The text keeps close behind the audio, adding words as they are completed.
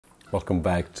Welcome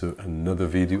back to another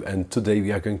video, and today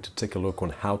we are going to take a look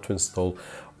on how to install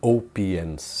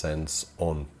OPNsense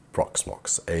on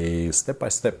Proxmox, a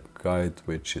step-by-step guide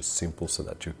which is simple so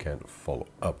that you can follow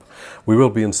up. We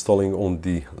will be installing on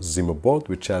the Zimaboard,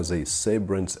 which has a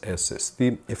Sabrent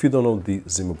SSD. If you don't know the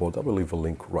Zimaboard, I will leave a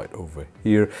link right over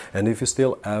here, and if you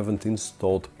still haven't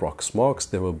installed Proxmox,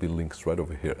 there will be links right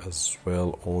over here as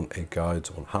well on a guide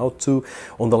on how to.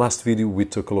 On the last video we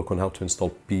took a look on how to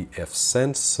install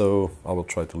OPNsense, so I will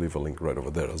try to leave a link right over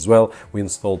there as well. We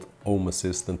installed Home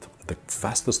Assistant the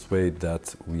fastest way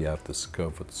that we have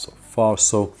discovered so far,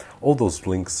 so all those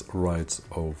links right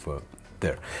over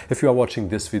there. If you are watching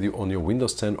this video on your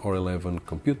Windows 10 or 11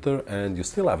 computer and you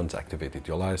still haven't activated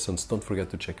your license, don't forget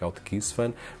to check out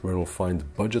KeysFan, where you'll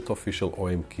find budget official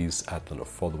OEM keys at an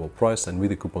affordable price, and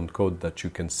with the coupon code that you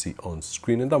can see on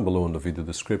screen and down below in the video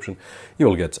description, you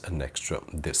will get an extra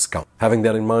discount. Having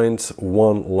that in mind,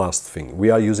 one last thing.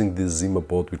 We are using the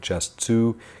Zimaboard, which has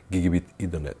 2 gigabit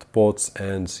Ethernet ports,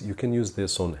 and you can use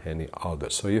this on any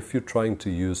hardware. So if you're trying to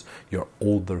use your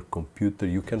older computer,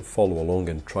 you can follow along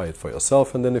and try it for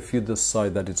yourself, and then if you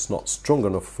decide that it's not strong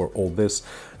enough for all this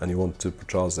and you want to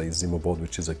purchase a Zimaboard,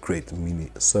 which is a great mini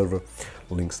server,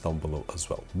 links down below as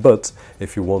well. But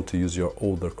if you want to use your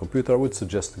older computer, I would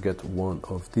suggest to get one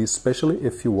of these, especially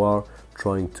if you are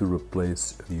trying to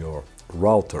replace your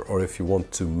router, or if you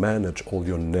want to manage all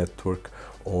your network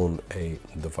on a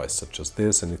device such as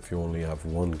this, and if you only have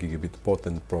 1 gigabit port,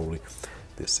 then probably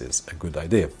this is a good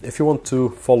idea. If you want to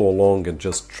follow along and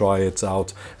just try it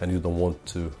out and you don't want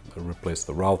to replace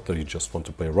the router, you just want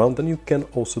to play around, then you can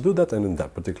also do that, and in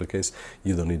that particular case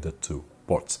you don't need the 2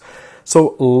 ports.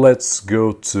 So let's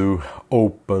go to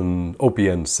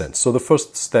OPNsense. So the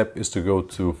first step is to go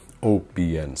to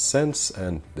OPNsense,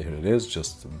 and there it is.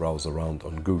 Just browse around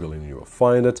on Google and you will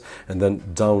find it, and then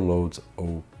download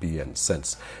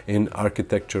OPNsense. In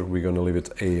architecture, we're going to leave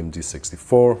it AMD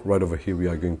 64. Right over here we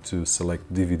are going to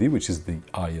select DVD, which is the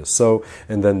ISO,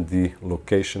 and then the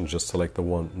location, just select the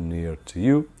one near to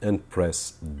you and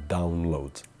press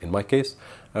download. In my case,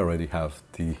 I already have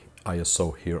the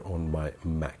ISO here on my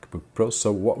MacBook Pro.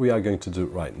 So what we are going to do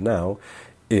right now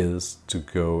is to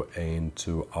go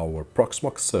into our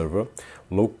Proxmox server,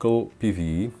 local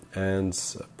PVE, and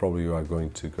probably you are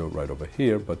going to go right over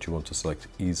here, but you want to select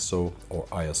ISO or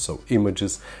ISO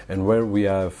images, and where we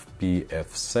have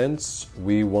PFSense,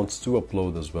 we want to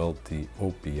upload as well the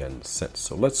OPNsense.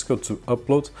 So let's go to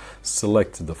upload,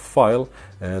 select the file,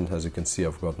 and as you can see,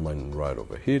 I've got mine right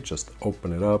over here. Just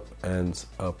open it up and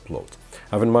upload.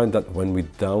 Have in mind that when we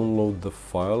download the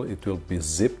file, it will be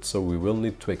zipped, so we will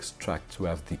need to extract to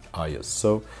have the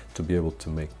ISO to be able to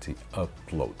make the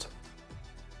upload.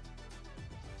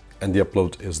 And the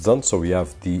upload is done, so we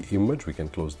have the image. We can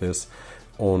close this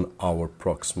on our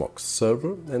Proxmox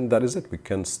server, and that is it. We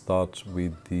can start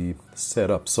with the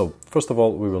setup. So first of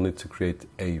all, we will need to create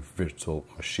a virtual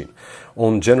machine.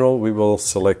 On general, we will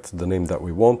select the name that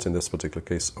we want, in this particular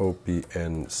case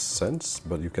OPNsense,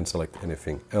 but you can select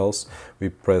anything else. We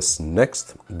press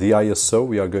next. The ISO,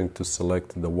 we are going to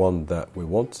select the one that we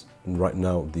want, right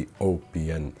now the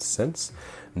OPNsense.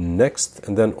 Next,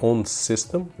 and then on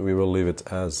system we will leave it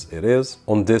as it is.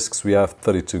 On disks we have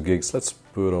 32 gigs. Let's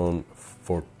put on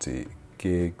 40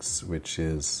 gigs, which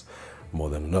is more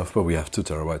than enough, but we have 2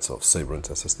 terabytes of Sabrent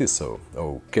SSD, so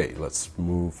okay, let's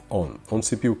move on. On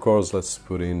CPU cores, let's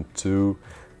put in 2,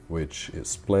 which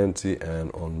is plenty,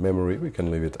 and on memory we can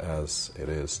leave it as it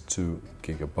is, 2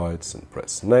 gigabytes, and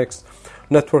press next.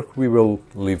 Network, we will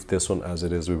leave this one as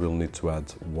it is. We will need to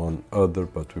add one other,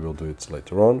 but we will do it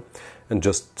later on. And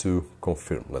just to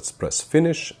confirm, let's press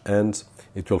finish, and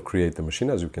it will create the machine,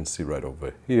 as you can see right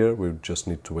over here. We just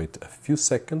need to wait a few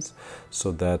seconds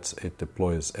so that it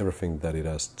deploys everything that it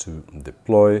has to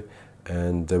deploy,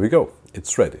 and there we go,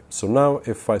 it's ready. So now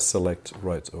if I select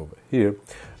right over here,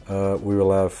 we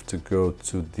will have to go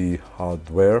to the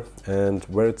hardware, and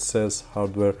where it says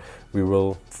hardware, we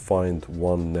will find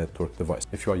one network device.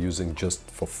 If you are using just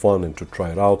for fun and to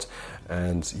try it out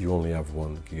and you only have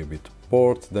 1 gigabit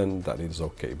port, then that is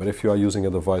okay. But if you are using a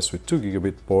device with 2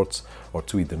 gigabit ports, or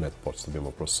 2 Ethernet ports to be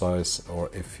more precise, or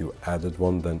if you added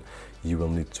one, then you will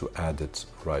need to add it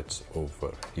right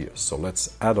over here. So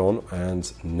let's add on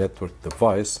and network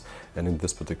device, and in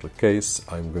this particular case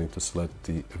I'm going to select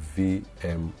the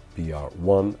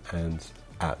VMBR1 and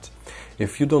add.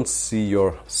 If you don't see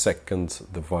your second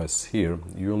device here,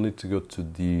 you'll need to go to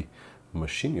the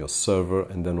machine, your server,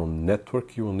 and then on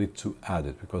network you will need to add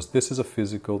it, because this is a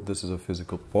physical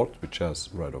port which has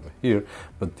right over here,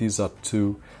 but these are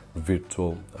two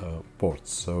virtual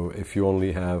ports. So if you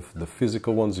only have the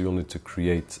physical ones, you'll need to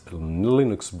create a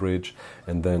Linux bridge,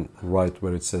 and then right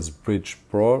where it says bridge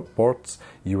ports,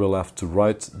 you will have to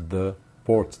write the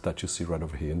port that you see right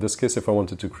over here. In this case, if I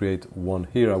wanted to create one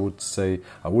here, I would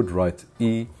write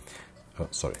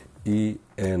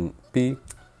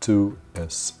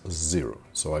ENP2S0.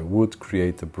 So I would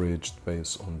create a bridge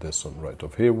based on this one right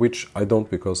over here, which I don't,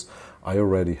 because I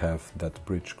already have that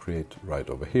bridge create right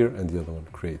over here and the other one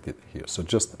created here. So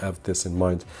just have this in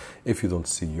mind if you don't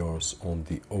see yours on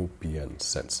the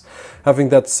OPNsense. Having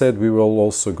that said, we will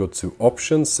also go to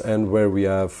options, and where we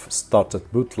have start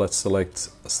at boot, let's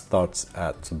select start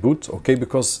at boot. Okay,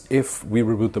 because if we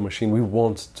reboot the machine, we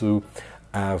want to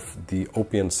have the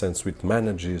OPNsense which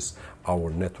manages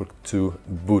our network to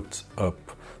boot up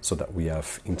so that we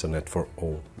have internet for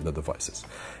all the devices.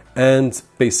 And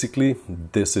basically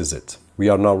this is it. We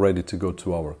are now ready to go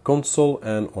to our console,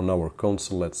 and on our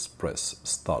console let's press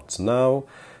start now,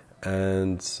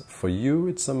 and for you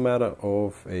it's a matter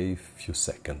of a few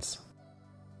seconds.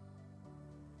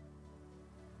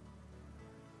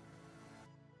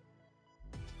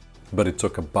 But it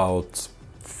took about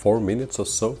 4 minutes or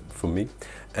so for me,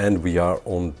 and we are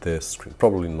on the screen.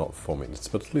 Probably not 4 minutes,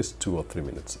 but at least 2 or 3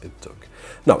 minutes it took.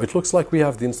 Now it looks like we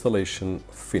have the installation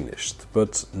finished,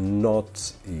 but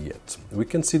not yet. We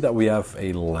can see that we have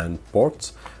a LAN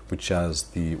port which has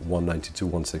the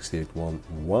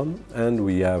 192.168.1.1, and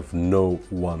we have no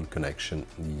WAN connection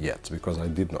yet because I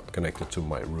did not connect it to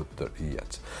my router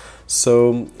yet.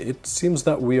 So it seems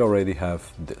that we already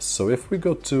have this. So if we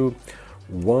go to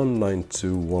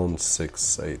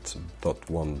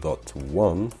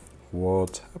 192.168.1.1,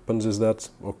 what happens is that,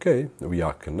 okay, we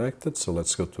are connected, so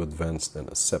let's go to advanced and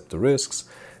accept the risks,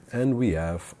 and we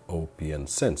have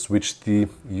OPNsense, which the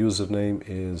username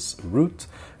is root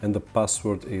and the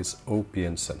password is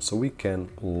OPNsense, so we can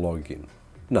log in.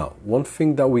 Now, one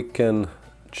thing that we can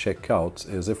check out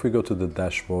is if we go to the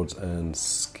dashboard and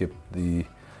skip the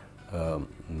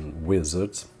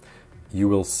wizard, you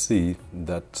will see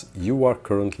that you are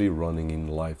currently running in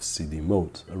live CD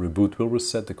mode. A reboot will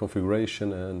reset the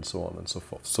configuration and so on and so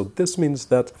forth. So this means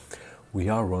that we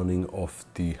are running off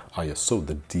the ISO,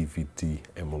 the DVD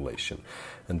emulation.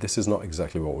 And this is not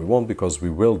exactly what we want, because we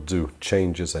will do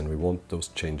changes and we want those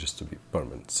changes to be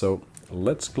permanent. So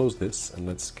let's close this and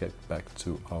let's get back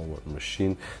to our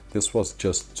machine. This was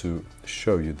just to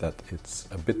show you that it's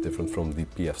a bit different from the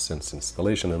pfSense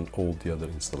installation and all the other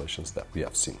installations that we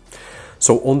have seen.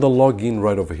 So on the login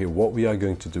right over here, what we are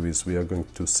going to do is we are going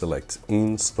to select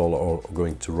installer, or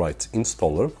going to write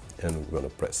installer, and we're going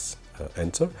to press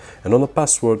enter, and on the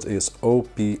password is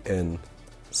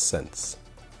OPNsense.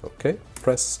 Okay,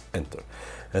 press enter,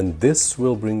 and this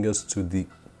will bring us to the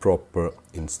proper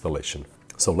installation.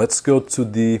 So let's go to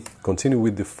the continue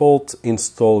with default,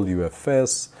 install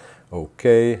UFS,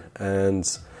 okay, and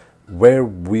where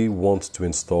we want to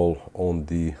install on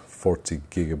the 40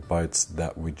 gigabytes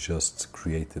that we just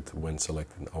created when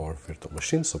selecting our virtual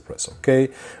machine. So press OK.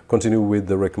 Continue with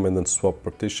the recommended swap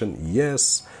partition.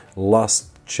 Yes.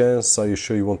 Last chance. Are you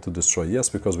sure you want to destroy? Yes,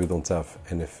 because we don't have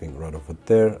anything right over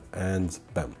there. And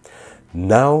bam.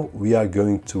 Now we are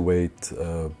going to wait,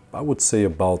 I would say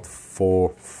about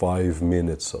 4-5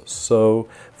 minutes or so.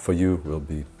 For you will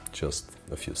be just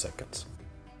a few seconds.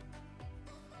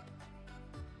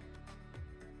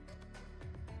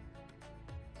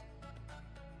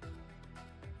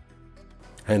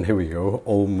 And here we go,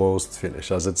 almost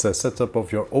finished. As it says, setup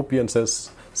of your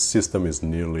OPNsense system is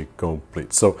nearly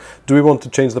complete. So do we want to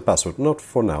change the password? Not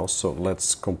for now. So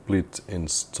let's complete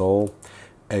install,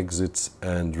 exit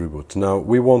and reboot. Now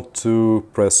we want to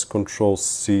press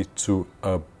Ctrl+C to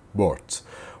abort.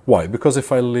 Why? Because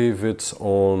if I leave it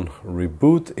on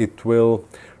reboot, it will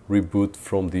reboot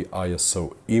from the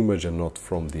ISO image and not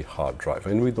from the hard drive.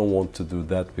 And we don't want to do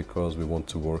that because we want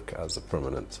to work as a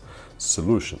permanent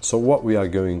solution. So what we are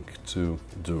going to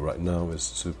do right now is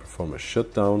to perform a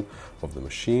shutdown of the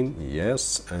machine.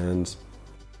 Yes, and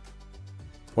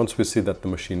once we see that the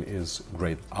machine is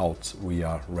grayed out, we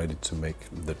are ready to make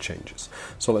the changes.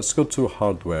 So let's go to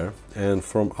hardware, and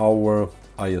from our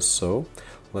ISO,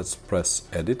 let's press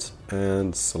edit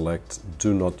and select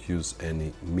do not use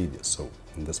any media. So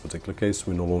in this particular case,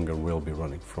 we no longer will be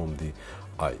running from the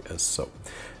ISO.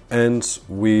 And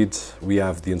we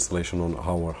have the installation on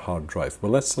our hard drive.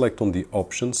 But let's select on the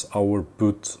options our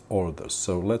boot order.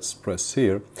 So let's press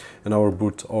here, and our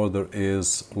boot order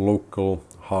is local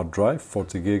hard drive,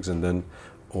 40 gigs, and then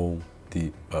all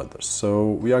the others.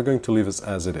 So we are going to leave it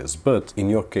as it is, but in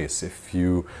your case, if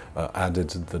you added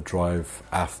the drive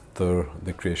after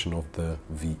the creation of the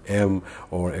VM,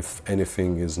 or if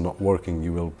anything is not working,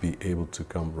 you will be able to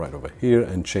come right over here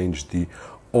and change the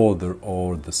order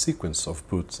or the sequence of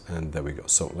boot, and there we go.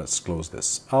 So let's close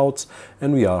this out,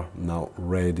 and we are now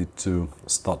ready to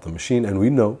start the machine, and we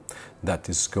know that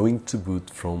is going to boot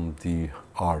from the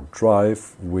hard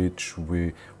drive, which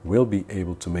we will be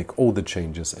able to make all the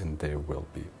changes and they will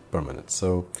be permanent.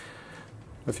 So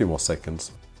a few more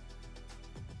seconds.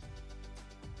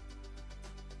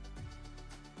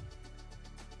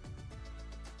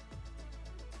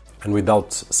 And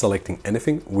without selecting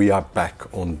anything, we are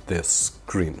back on this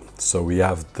screen. So we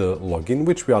have the login,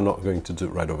 which we are not going to do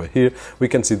right over here. We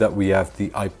can see that we have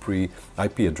the IP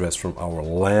address from our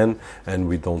LAN, and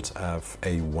we don't have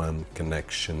a WAN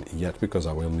connection yet because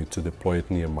I will need to deploy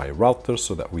it near my router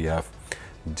so that we have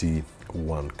the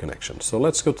WAN connection. So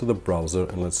let's go to the browser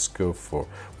and let's go for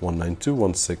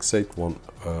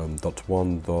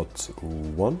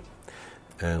 192.168.1.1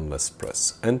 and let's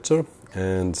press enter.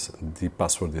 And the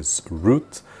password is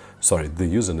root, sorry, the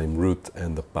username root,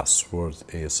 and the password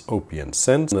is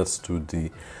OPNsense. Let's do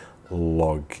the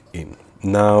login.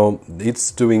 Now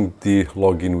it's doing the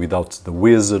login without the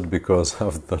wizard because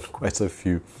I've done quite a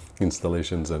few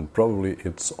installations and probably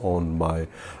it's on my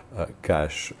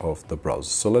cache of the browser.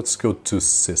 So let's go to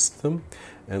system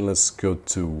and let's go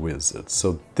to wizard.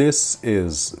 So this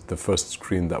is the first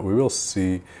screen that we will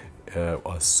see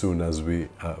as soon as we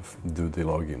do the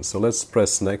login. So let's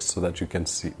press next so that you can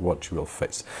see what you will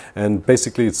face. And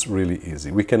basically it's really easy.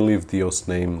 We can leave the host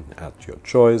name at your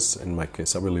choice. In my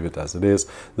case, I will leave it as it is.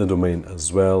 The domain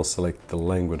as well. Select the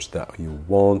language that you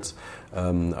want.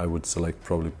 I would select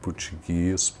probably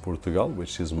Portuguese, Portugal,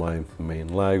 which is my main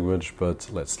language, but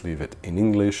let's leave it in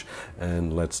English,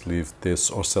 and let's leave this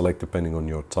or select depending on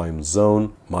your time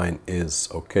zone. Mine is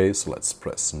okay, so let's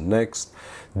press next.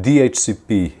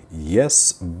 DHCP,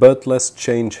 yes, but let's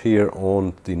change here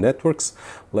on the networks.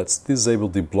 Let's disable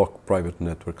the block private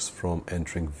networks from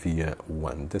entering via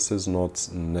WAN. This is not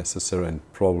necessary and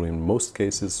probably in most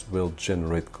cases will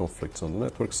generate conflicts on the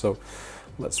network, so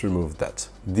let's remove that.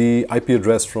 The IP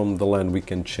address from the LAN we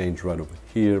can change right over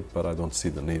here, but I don't see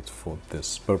the need for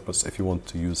this purpose. If you want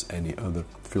to use any other,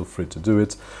 feel free to do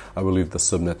it. I will leave the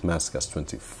subnet mask as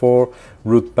 24.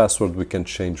 Root password we can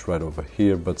change right over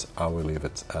here, but I will leave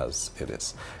it as it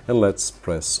is. And let's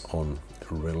press on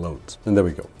reload. And there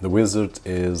we go. The wizard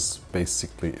is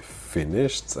basically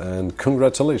finished, and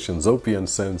congratulations,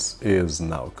 OPNsense is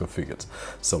now configured.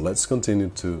 So let's continue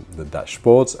to the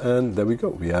dashboard, and there we go.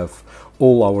 We have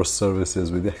all our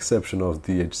services with the exception of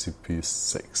DHCP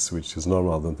 6, which is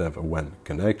normal, I don't have a WAN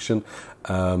connection.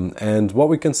 And what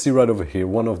we can see right over here,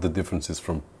 one of the differences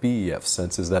from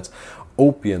PFSense is that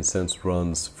OPNsense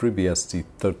runs FreeBSD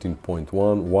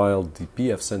 13.1 while the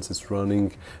PFSense is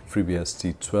running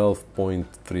FreeBSD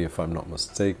 12.3 if I'm not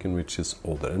mistaken, which is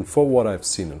older. And for what I've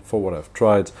seen and for what I've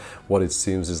tried, what it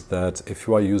seems is that if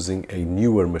you are using a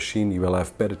newer machine, you will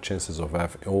have better chances of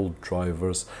having old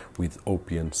drivers with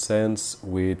OPNsense,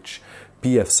 which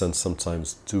PFSense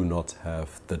sometimes do not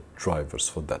have the drivers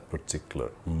for that particular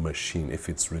machine if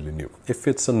it's really new. If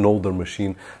it's an older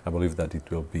machine, I believe that it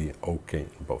will be okay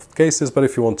in both cases. But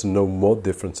if you want to know more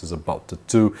differences about the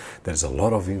two, there's a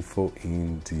lot of info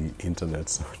in the internet,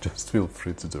 so just feel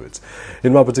free to do it.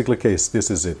 In my particular case, this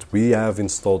is it. We have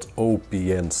installed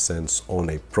OPNsense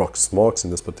on a Proxmox, in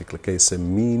this particular case a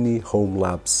mini home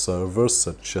lab server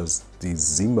such as the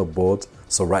Zimaboard.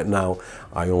 So right now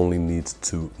I only need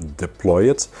to deploy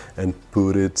it and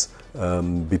put it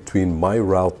between my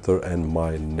router and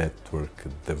my network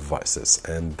devices,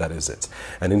 and that is it.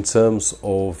 And in terms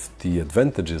of the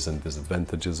advantages and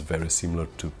disadvantages, very similar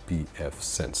to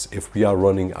PFSense. If we are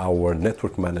running our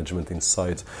network management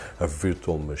inside a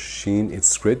virtual machine,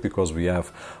 it's great because we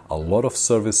have a lot of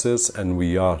services and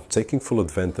we are taking full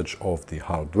advantage of the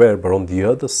hardware, but on the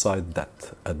other side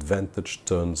that advantage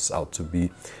turns out to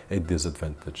be a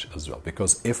disadvantage as well,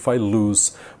 because if I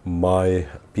lose my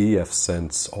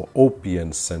PFSense or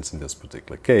OPNsense in this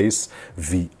particular case,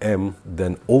 VM,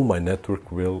 then all my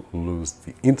network will lose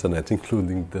the internet,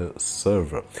 including the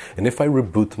server. And if I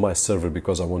reboot my server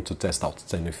because I want to test out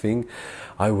anything,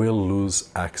 I will lose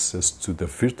access to the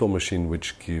virtual machine,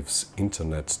 which gives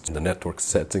internet to the network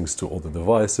settings to all the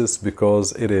devices,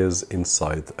 because it is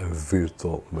inside a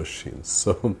virtual machine.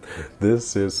 So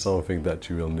this is something that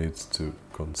you will need to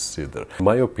consider. In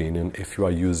my opinion, if you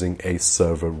are using a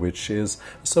server which is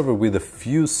a server with a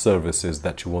few services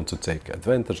that you want to take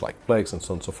advantage, like Plex and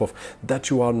so on and so forth, that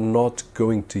you are not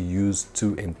going to use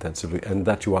too intensively and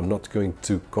that you are not going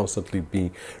to constantly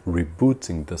be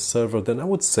rebooting the server, then I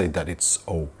would say that it's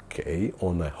okay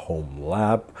on a home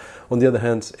lab. On the other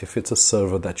hand, if it's a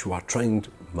server that you are trying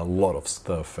a lot of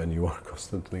stuff and you are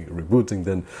constantly rebooting,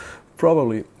 then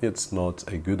probably it's not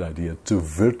a good idea to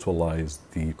virtualize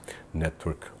the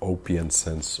network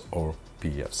OPNsense or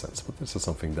PFSense, but this is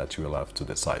something that you will have to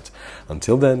decide.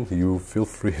 Until then, you feel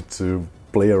free to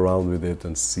play around with it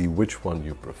and see which one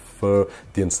you prefer.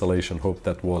 The installation, hope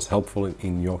that was helpful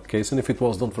in your case, and if it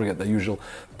was, don't forget the usual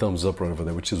thumbs up right over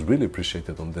there, which is really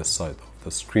appreciated on this side of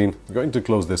the screen. I'm going to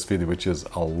close this video, which is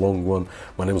a long one.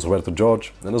 My name is Roberto,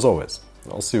 and as always,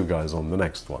 I'll see you guys on the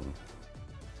next one.